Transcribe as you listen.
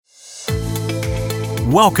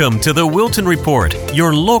Welcome to the Wilton Report,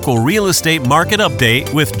 your local real estate market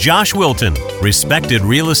update with Josh Wilton, respected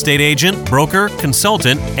real estate agent, broker,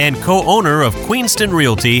 consultant, and co-owner of Princeton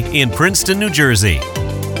Realty in Princeton, New Jersey.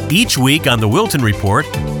 Each week on the Wilton Report,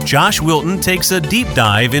 Josh Wilton takes a deep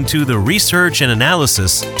dive into the research and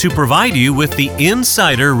analysis to provide you with the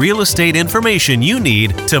insider real estate information you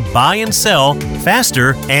need to buy and sell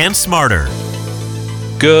faster and smarter.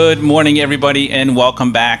 Good morning, everybody, and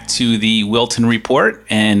welcome back to the Wilton Report.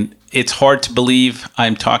 And it's hard to believe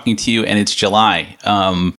I'm talking to you, and it's July.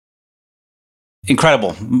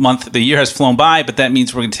 Incredible month. The year has flown by, but that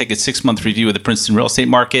means we're going to take a 6-month review of the Princeton real estate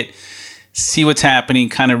market, see what's happening,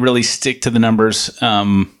 kind of really stick to the numbers.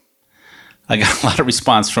 I got a lot of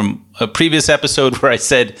response from a previous episode where I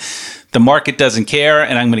said the market doesn't care,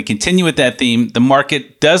 and I'm going to continue with that theme. The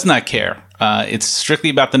market does not care. It's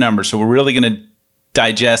strictly about the numbers. So we're really going to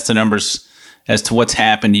digest the numbers as to what's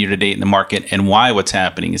happened year to date in the market and why what's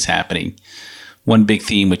happening is happening. One big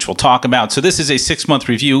theme, which we'll talk about. So this is a 6-month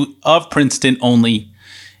review of Princeton only,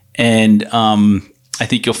 and I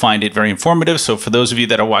think you'll find it very informative. So for those of you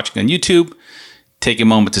that are watching on YouTube, take a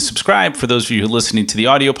moment to subscribe. For those of you who are listening to the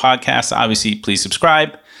audio podcast, obviously, please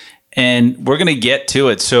subscribe. And we're going to get to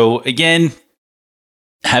it. So again,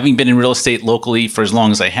 having been in real estate locally for as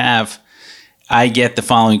long as I have, I get the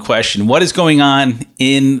following question: what is going on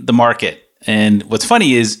in the market? And what's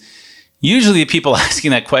funny is usually the people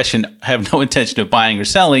asking that question have no intention of buying or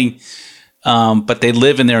selling, but they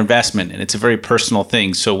live in their investment, and it's a very personal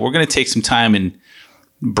thing. So we're going to take some time and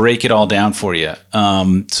break it all down for you.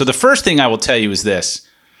 So the first thing I will tell you is this: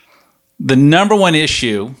 the number one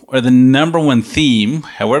issue or the number one theme,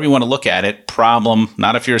 however you want to look at it, problem,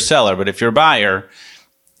 not if you're a seller, but if you're a buyer,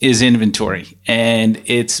 is inventory. And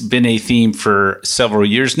it's been a theme for several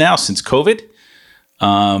years now, since COVID.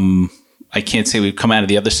 I can't say we've come out of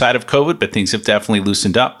the other side of COVID, but things have definitely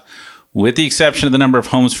loosened up, with the exception of the number of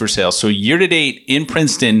homes for sale. So year to date in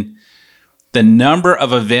Princeton, the number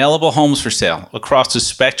of available homes for sale across the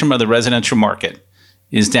spectrum of the residential market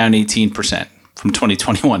is down 18% from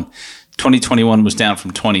 2021. 2021 was down from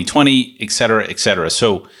 2020, et cetera, et cetera.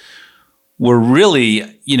 So we're really,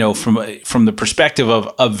 from the perspective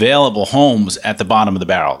of available homes at the bottom of the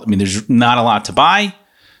barrel. I mean, there's not a lot to buy.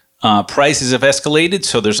 Prices have escalated,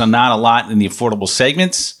 so there's not a lot in the affordable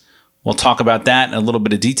segments. We'll talk about that in a little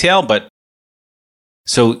bit of detail. But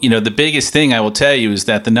so, the biggest thing I will tell you is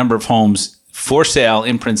that the number of homes for sale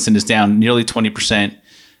in Princeton is down nearly 20%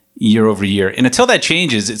 year over year. And until that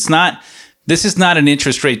changes, this is not an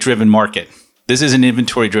interest rate driven market. This is an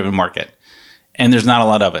inventory driven market. And there's not a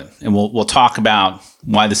lot of it. And we'll talk about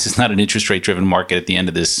why this is not an interest rate driven market at the end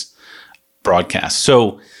of this broadcast.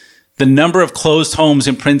 So the number of closed homes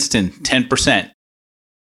in Princeton, 10%.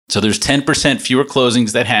 So there's 10% fewer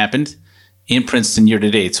closings that happened in Princeton year to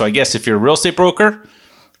date. So I guess if you're a real estate broker,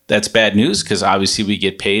 that's bad news, because obviously we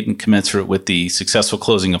get paid and commensurate with the successful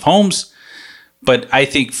closing of homes. But I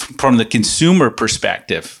think from the consumer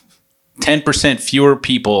perspective, 10% fewer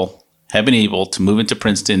people have been able to move into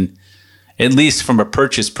Princeton, at least from a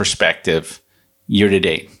purchase perspective, year to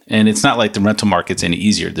date. And it's not like the rental market's any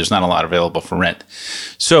easier. There's not a lot available for rent.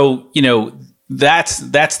 So, that's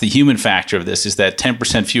the human factor of this, is that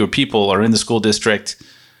 10% fewer people are in the school district,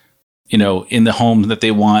 in the home that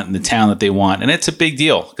they want, in the town that they want. And it's a big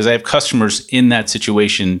deal, because I have customers in that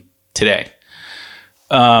situation today.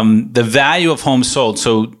 The value of homes sold.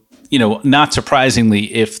 So, not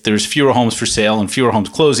surprisingly, if there's fewer homes for sale and fewer homes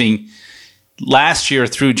closing, last year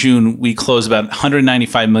through June, we closed about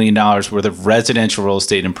 $195 million worth of residential real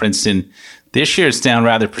estate in Princeton. This year, it's down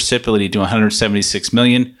rather precipitously to $176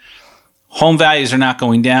 million. Home values are not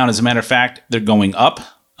going down. As a matter of fact, they're going up.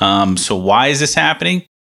 So why is this happening?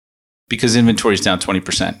 Because inventory is down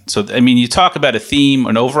 20%. So, you talk about a theme,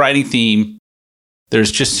 an overriding theme.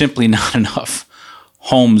 There's just simply not enough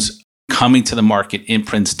homes coming to the market in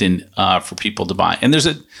Princeton for people to buy. And there's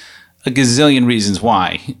a gazillion reasons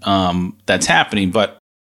why that's happening, but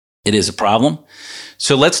it is a problem.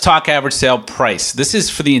 So let's talk average sale price. This is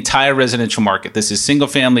for the entire residential market. This is single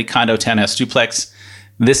family, condo, townhouse, duplex.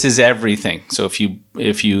 This is everything. So if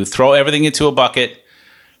you throw everything into a bucket,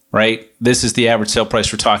 right, this is the average sale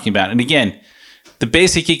price we're talking about. And again, the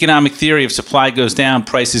basic economic theory of supply goes down,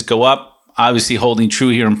 prices go up, obviously holding true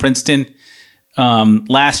here in Princeton.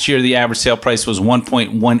 Last year, the average sale price was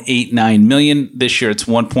 $1.189 million. This year, it's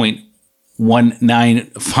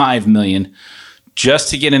 $1.195 million just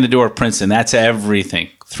to get in the door of Princeton. That's everything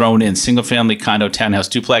thrown in: single family, condo, townhouse,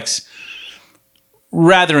 duplex.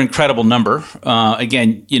 Rather incredible number.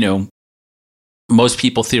 Again, most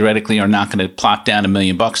people theoretically are not going to plop down $1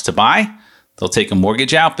 million to buy. They'll take a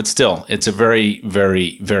mortgage out, but still, it's a very,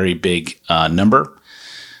 very, very big number.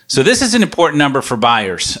 So this is an important number for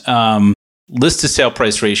buyers. List to sale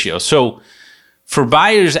price ratio. So for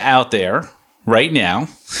buyers out there right now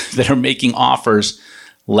that are making offers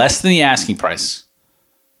less than the asking price,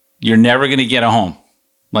 you're never going to get a home,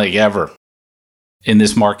 like ever, in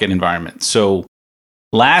this market environment. So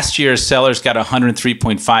last year, sellers got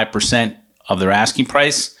 103.5% of their asking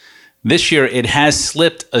price. This year, it has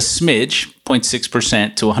slipped a smidge,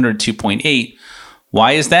 0.6% to 102.8.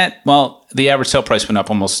 Why is that? Well, the average sale price went up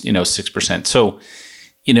almost, 6%. So,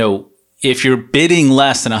 if you're bidding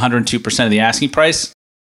less than 102% of the asking price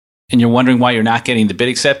and you're wondering why you're not getting the bid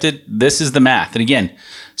accepted, this is the math. And again,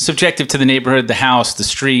 subjective to the neighborhood, the house, the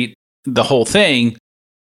street, the whole thing.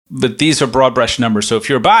 But these are broad brush numbers. So if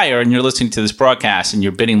you're a buyer and you're listening to this broadcast and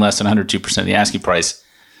you're bidding less than 102% of the asking price,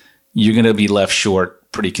 you're going to be left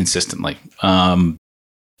short pretty consistently.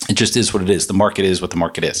 It just is what it is. The market is what the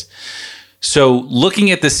market is. So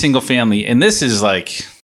looking at this single family, and this is like,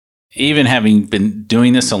 even having been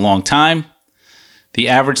doing this a long time, the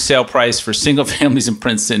average sale price for single families in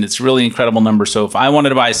Princeton, it's really incredible number. So if I wanted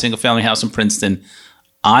to buy a single family house in Princeton,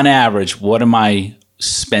 on average, what am I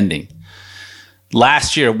spending?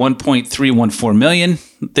 Last year, $1.314 million.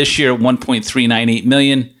 This year, $1.398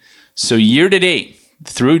 million. So year to date,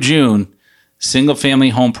 through June, single family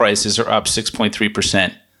home prices are up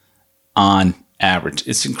 6.3% on average.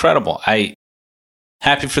 It's incredible.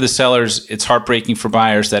 Happy for the sellers. It's heartbreaking for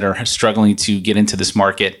buyers that are struggling to get into this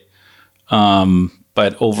market.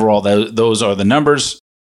 But overall, those are the numbers.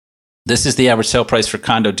 This is the average sale price for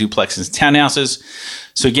condo, duplexes, and townhouses.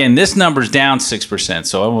 So again, this number's down 6%.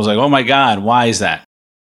 So I was like, oh my God, why is that?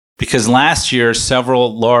 Because last year,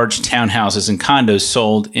 several large townhouses and condos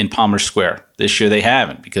sold in Palmer Square. This year they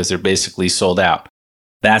haven't because they're basically sold out.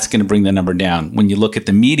 That's going to bring the number down. When you look at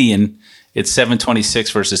the median, it's 726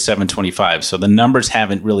 versus 725. So the numbers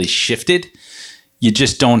haven't really shifted. You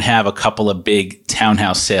just don't have a couple of big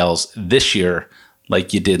townhouse sales this year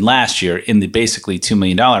like you did last year in the basically $2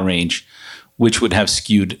 million range, which would have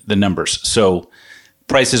skewed the numbers. So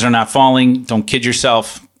prices are not falling. Don't kid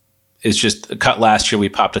yourself. It's just a cut last year. We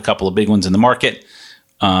popped a couple of big ones in the market.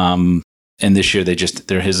 And this year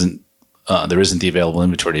there isn't the available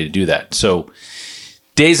inventory to do that. So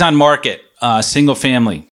days on market, single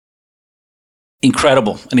family,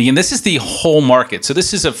 incredible. And again, this is the whole market. So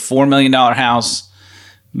this is a $4 million house.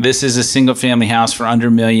 This is a single family house for under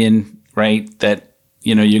 $1 million, right? That,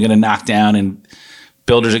 you're going to knock down and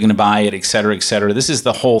builders are going to buy it, et cetera, et cetera. This is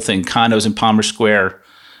the whole thing. Condos in Palmer Square.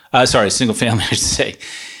 Single family, I should say.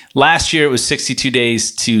 Last year, it was 62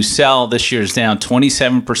 days to sell. This year is down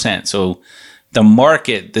 27%. So the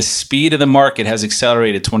market, the speed of the market has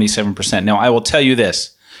accelerated 27%. Now, I will tell you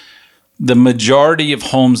this. The majority of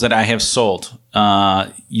homes that I have sold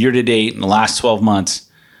year to date in the last 12 months,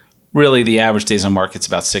 really the average days on market is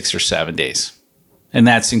about 6 or 7 days. And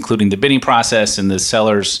that's including the bidding process and the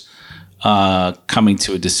sellers coming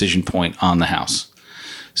to a decision point on the house.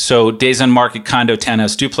 So days on market, condo,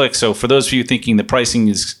 townhouse, duplex. So for those of you thinking the pricing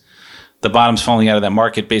is, the bottom's falling out of that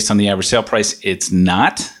market based on the average sale price, it's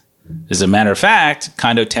not. As a matter of fact,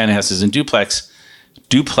 condo, townhouses, and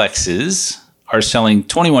duplexes are selling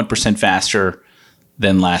 21% faster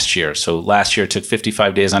than last year. So last year it took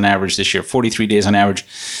 55 days on average. This year, 43 days on average.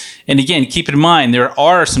 And again, keep in mind, there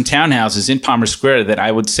are some townhouses in Palmer Square that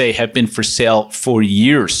I would say have been for sale for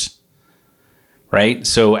years, right?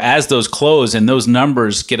 So as those close and those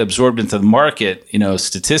numbers get absorbed into the market,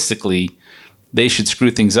 statistically, they should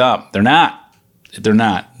screw things up. They're not.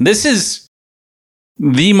 This is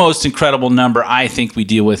the most incredible number I think we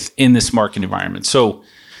deal with in this market environment. So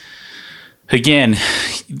again,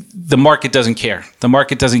 the market doesn't care. The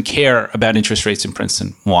market doesn't care about interest rates in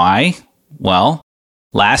Princeton. Why? Well,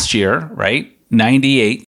 last year, right,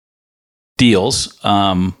 98 deals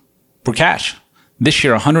were cash. This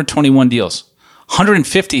year, 121 deals.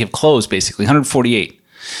 150 have closed, basically, 148.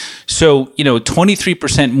 So,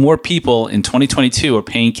 23% more people in 2022 are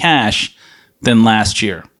paying cash than last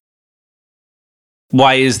year.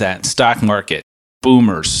 Why is that? Stock market,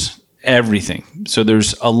 boomers, everything. So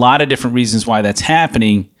there's a lot of different reasons why that's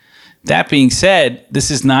happening. That being said,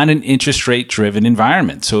 this is not an interest rate driven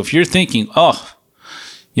environment. So if you're thinking,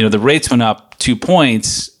 the rates went up 2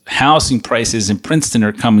 points, housing prices in Princeton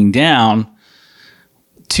are coming down,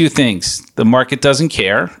 two things. The market doesn't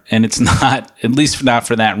care, and it's not, at least not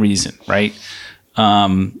for that reason, right?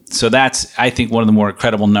 So that's, I think, one of the more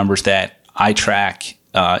credible numbers that I track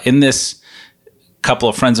in this. Couple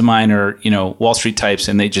of friends of mine are, Wall Street types,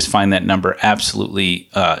 and they just find that number absolutely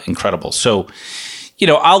incredible. So,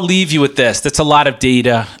 I'll leave you with this. That's a lot of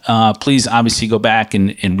data. Please obviously go back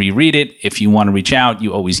and reread it. If you want to reach out,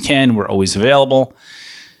 you always can. We're always available.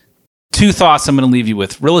 2 thoughts I'm going to leave you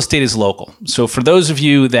with. Real estate is local. So for those of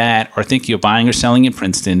you that are thinking of buying or selling in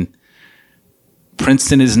Princeton,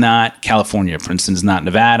 Princeton is not California. Princeton is not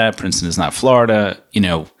Nevada. Princeton is not Florida.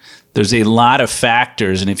 There's a lot of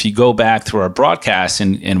factors. And if you go back through our broadcasts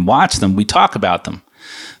and watch them, we talk about them.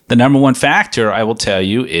 The number one factor I will tell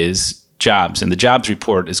you is jobs. And the jobs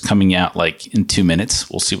report is coming out in 2 minutes.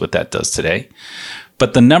 We'll see what that does today.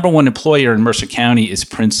 But the number one employer in Mercer County is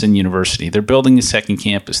Princeton University. They're building a second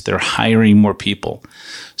campus. They're hiring more people.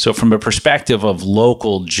 So from a perspective of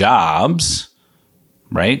local jobs,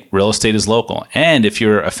 right, real estate is local. And if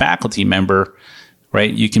you're a faculty member,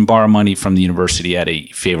 right, you can borrow money from the university at a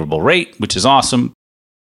favorable rate, which is awesome.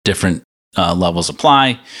 Different levels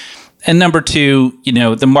apply. And number 2,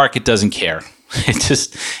 the market doesn't care.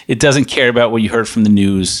 It doesn't care about what you heard from the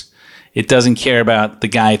news. It doesn't care about the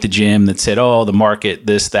guy at the gym that said, oh, the market,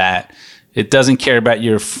 this, that. It doesn't care about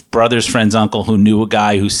your brother's friend's uncle who knew a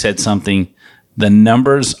guy who said something. The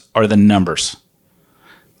numbers are the numbers.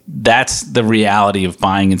 That's the reality of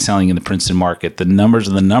buying and selling in the Princeton market. The numbers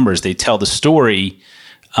are the numbers. They tell the story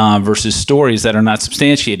versus stories that are not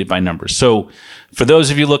substantiated by numbers. So for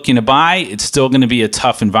those of you looking to buy, it's still going to be a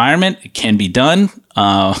tough environment. It can be done.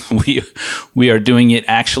 We are doing it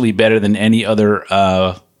actually better than any other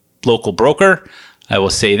local broker. I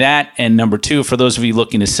will say that. And number 2, for those of you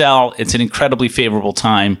looking to sell, it's an incredibly favorable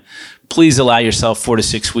time. Please allow yourself 4 to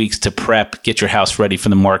 6 weeks to prep, get your house ready for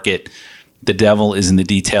the market. The devil is in the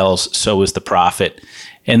details. So is the profit.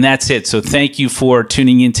 And that's it. So thank you for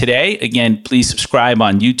tuning in today. Again, please subscribe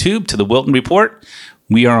on YouTube to the Wilton Report.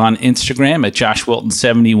 We are on Instagram at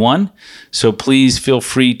JoshWilton71. So please feel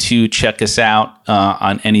free to check us out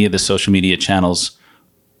on any of the social media channels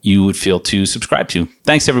you would feel to subscribe to.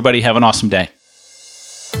 Thanks, everybody. Have an awesome day.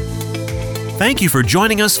 Thank you for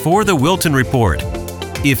joining us for the Wilton Report.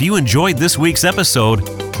 If you enjoyed this week's episode,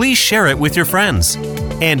 please share it with your friends.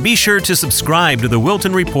 And be sure to subscribe to the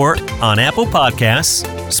Wilton Report on Apple Podcasts,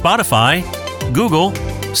 Spotify, Google,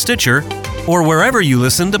 Stitcher, or wherever you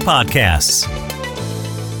listen to podcasts.